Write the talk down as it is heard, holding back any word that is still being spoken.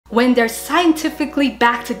when there's scientifically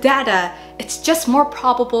backed data, it's just more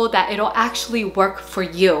probable that it'll actually work for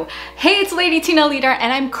you. Hey, it's Lady Tina Leader,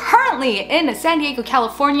 and I'm currently in San Diego,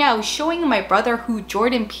 California. I was showing my brother who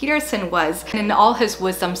Jordan Peterson was, and in all his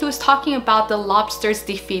wisdom, he was talking about the lobster's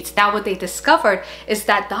defeats. Now what they discovered is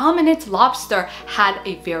that dominant lobster had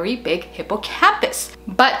a very big hippocampus.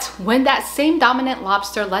 But when that same dominant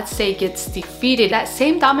lobster, let's say, gets defeated, that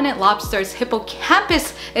same dominant lobster's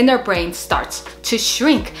hippocampus in their brain starts to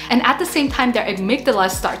shrink, and at the same time their amygdala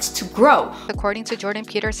starts to grow. According to Jordan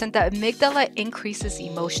Peterson, the amygdala increases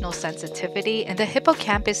emotional sensitivity and the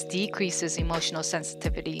hippocampus decreases emotional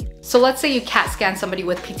sensitivity. So let's say you CAT scan somebody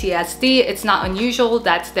with PTSD. It's not unusual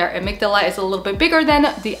that their amygdala is a little bit bigger than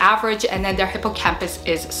the average and then their hippocampus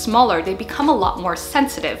is smaller. They become a lot more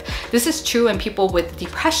sensitive. This is true in people with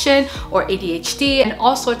depression or ADHD and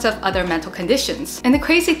all sorts of other mental conditions. And the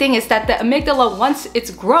crazy thing is that the amygdala, once it's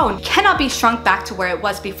grown, cannot be shrunk back to where it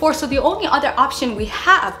was before. So the only other option we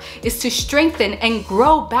have is to strengthen and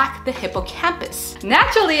grow back the hippocampus.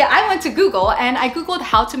 Naturally, I went to Google and I Googled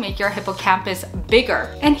how to make your hippocampus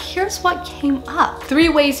bigger. And here's what came up. 3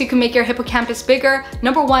 ways you can make your hippocampus bigger.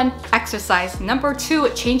 Number 1, exercise. Number 2,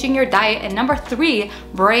 changing your diet. And number 3,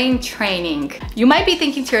 brain training. You might be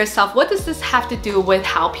thinking to yourself, what does this have to do with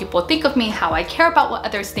how people think of me, how I care about what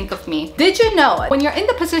others think of me? Did you know when you're in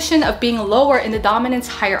the position of being lower in the dominance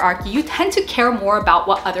hierarchy, you tend to care more about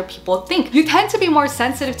what other people think. You tend to be more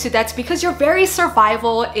sensitive to that because your very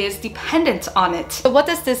survival is dependent on it. So what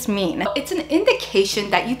does this mean? It's an indication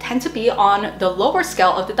that you tend to be on the lower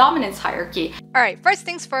scale of the dominance hierarchy. All right, first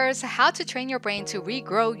things first, how to train your brain to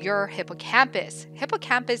regrow your hippocampus.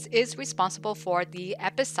 Hippocampus is responsible for the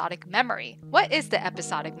episodic memory. What is the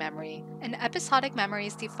episodic memory? An episodic memory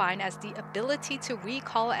is defined as the ability to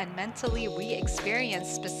recall and mentally re-experience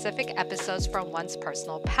specific episodes from one's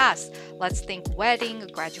personal past. Let's think wedding,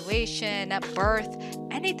 graduation, birth,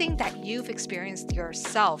 anything that you've experienced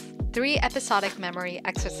yourself. 3 episodic memory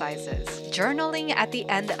exercises. Journaling at the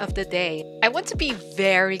end of the day. I want to be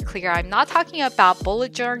very clear. I'm not talking about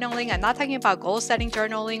bullet journaling. I'm not talking about goal setting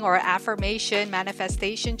journaling or affirmation,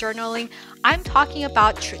 manifestation journaling. I'm talking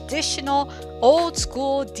about traditional, old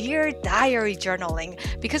school Dear Diary journaling.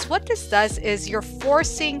 Because what this does is you're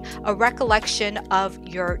forcing a recollection of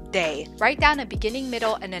your day. Write down a beginning,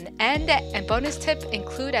 middle, and an end. And bonus tip,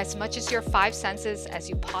 include as much as your 5 senses as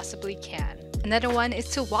you possibly can. Another one is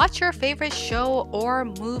to watch your favorite show or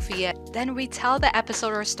movie, then retell the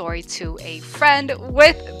episode or story to a friend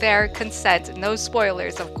with their consent. No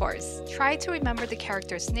spoilers, of course. Try to remember the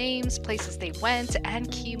characters' names, places they went,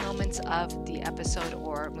 and key moments of the episode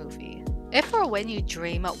or movie. If or when you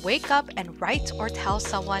dream, wake up and write or tell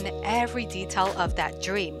someone every detail of that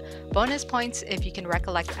dream. Bonus points if you can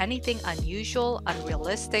recollect anything unusual,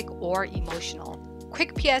 unrealistic, or emotional.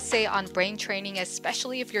 Quick PSA on brain training,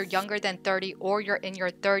 especially if you're younger than 30 or you're in your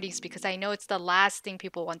 30s, because I know it's the last thing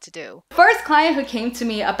people want to do. First client who came to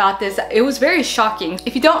me about this, it was very shocking.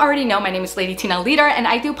 If you don't already know, my name is Lady Tina Leader and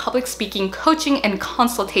I do public speaking, coaching, and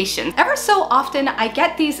consultation. Ever so often, I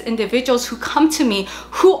get these individuals who come to me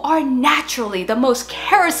who are naturally the most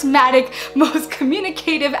charismatic, most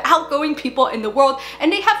communicative, outgoing people in the world, and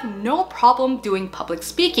they have no problem doing public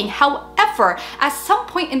speaking. However, at some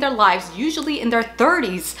point in their lives, usually in their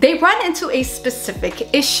 30s, they run into a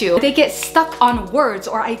specific issue. They get stuck on words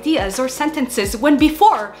or ideas or sentences when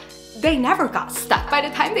before they never got stuck. By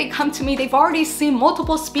the time they come to me, they've already seen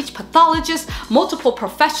multiple speech pathologists, multiple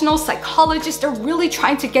professionals, psychologists. They're really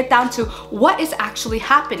trying to get down to what is actually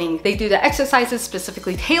happening. They do the exercises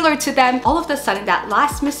specifically tailored to them. All of a sudden, that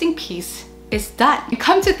last missing piece is done. You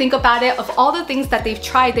come to think about it, of all the things that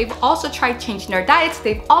they've also tried changing their diets,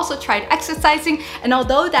 they've also tried exercising, and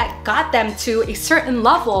although that got them to a certain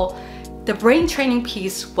level, the brain training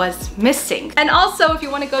piece was missing. And also, if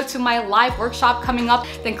you want to go to my live workshop coming up,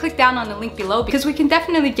 then click down on the link below because we can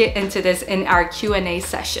definitely get into this in our Q&A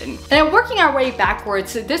session. And then working our way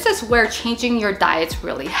backwards, this is where changing your diet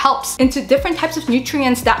really helps into different types of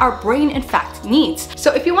nutrients that our brain in fact needs.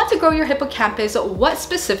 So if you want to grow your hippocampus, what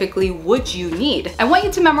specifically would you need? I want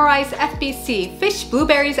you to memorize FBC, fish,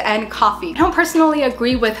 blueberries, and coffee. I don't personally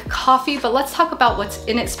agree with coffee, but let's talk about what's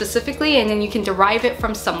in it specifically and then you can derive it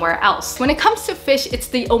from somewhere else. else. When it comes to fish, it's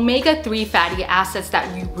the omega-3 fatty acids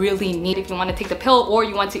that you really need if you want to take the pill or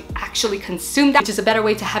you want to actually consume that, which is a better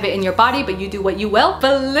way to have it in your body, but you do what you will.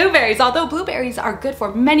 Blueberries, although blueberries are good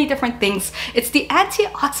for many different things, it's the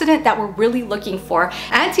antioxidant that we're really looking for.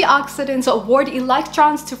 Antioxidants award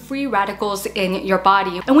electrons to free radicals in your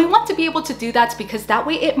body. And we want to be able to do that because that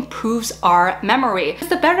way it improves our memory. Because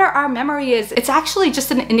the better our memory is, it's actually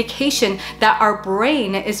just an indication that our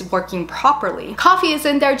brain is working properly. Coffee is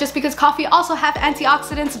in there just because coffee also have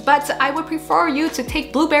antioxidants, but I would prefer you to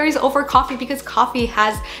take blueberries over coffee because coffee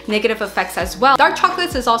has negative effects as well. Dark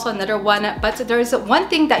chocolates is also another one, but there's one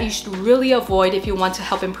thing that you should really avoid if you want to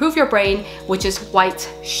help improve your brain, which is white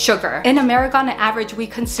sugar. In America, on average, we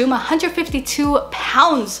consume 152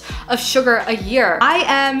 pounds of sugar a year. I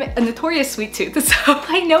am a notorious sweet tooth, so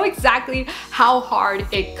I know exactly how hard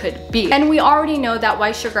it could be. And we already know that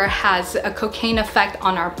white sugar has a cocaine effect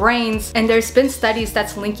on our brains, and there's been studies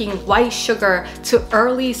that's linking white sugar to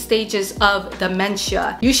early stages of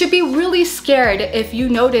dementia. You should be really scared if you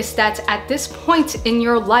notice that at this point in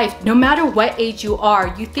your life, no matter what age you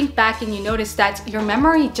are, you think back and you notice that your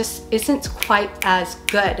memory just isn't quite as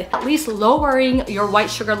good. At least lowering your white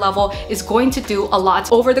sugar level is going to do a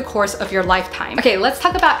lot over the course of your lifetime. Okay, let's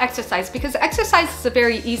talk about exercise because exercise is a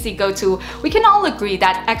very easy go-to. We can all agree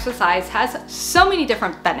that exercise has so many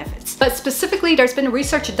different benefits, but specifically there's been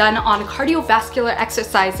research done on cardiovascular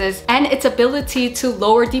exercises and its ability to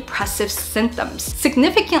lower depressive symptoms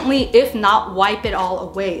significantly, if not wipe it all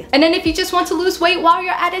away. And then if you just want to lose weight while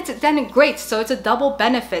you're at it, then great. So it's a double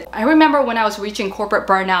benefit. I remember when I was reaching corporate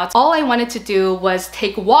burnout, all I wanted to do was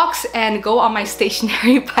take walks and go on my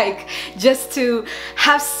stationary bike just to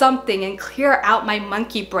have something and clear out my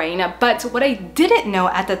monkey brain. But what I didn't know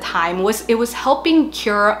at the time was it was helping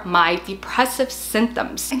cure my depressive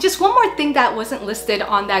symptoms. And just one more thing that wasn't listed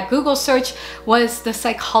on that Google search was the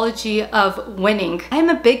psychology of winning. I'm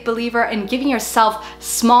a big believer in giving yourself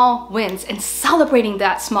small wins and celebrating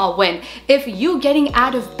that small win. If you getting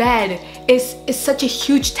out of bed is such a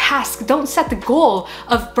huge task, don't set the goal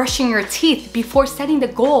of brushing your teeth before setting the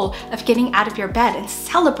goal of getting out of your bed, and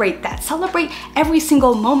celebrate that. Celebrate every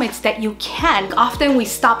single moment that you can. Often we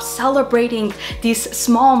stop celebrating these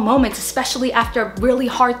small moments, especially after really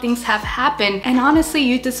hard things have happened. And honestly,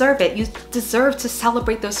 you deserve it. You deserve to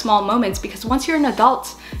celebrate those small moments because once you're an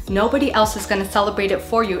adult, nobody else is going to celebrate it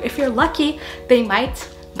for you. If you're lucky, they might,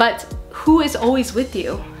 but who is always with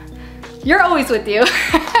you? You're always with you.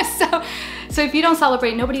 So if you don't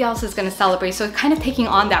celebrate, nobody else is going to celebrate. So kind of taking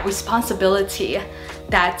on that responsibility,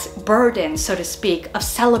 that burden, so to speak, of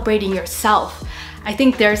celebrating yourself. I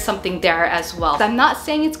think there's something there as well. I'm not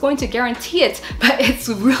saying it's going to guarantee it, but it's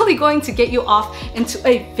really going to get you off into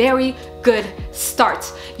a very good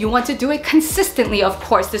start. You want to do it consistently, of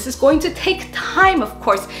course. This is going to take time, of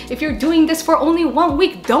course. If you're doing this for only 1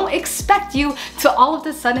 week, don't expect you to all of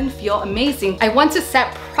a sudden feel amazing. I want to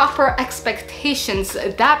set proper expectations.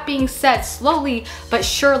 That being said, slowly but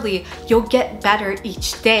surely, you'll get better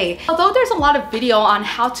each day. Although there's a lot of video on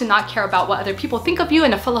how to not care about what other people think of you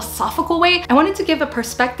in a philosophical way, I wanted to give a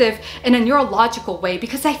perspective in a neurological way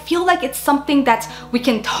because I feel like it's something that we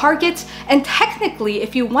can target, and technically,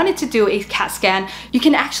 if you wanted to do a CAT scan, you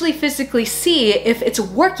can actually physically see if it's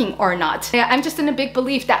working or not. I'm just in a big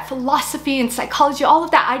belief that philosophy and psychology, all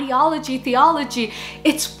of that ideology, theology,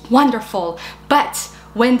 it's wonderful, but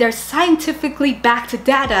when there's scientifically backed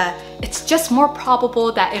data, it's just more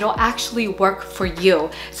probable that it'll actually work for you.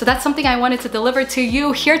 So that's something I wanted to deliver to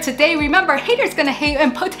you here today. Remember, haters gonna hate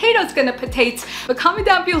and potatoes gonna potate. But comment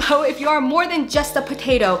down below if you are more than just a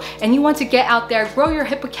potato and you want to get out there, grow your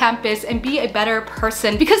hippocampus, and be a better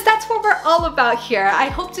person, because that's what we're all about here. I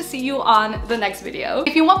hope to see you on the next video.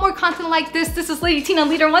 If you want more content like this is Lady Tina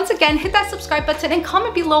Leader. Once again, hit that subscribe button and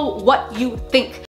comment below what you think.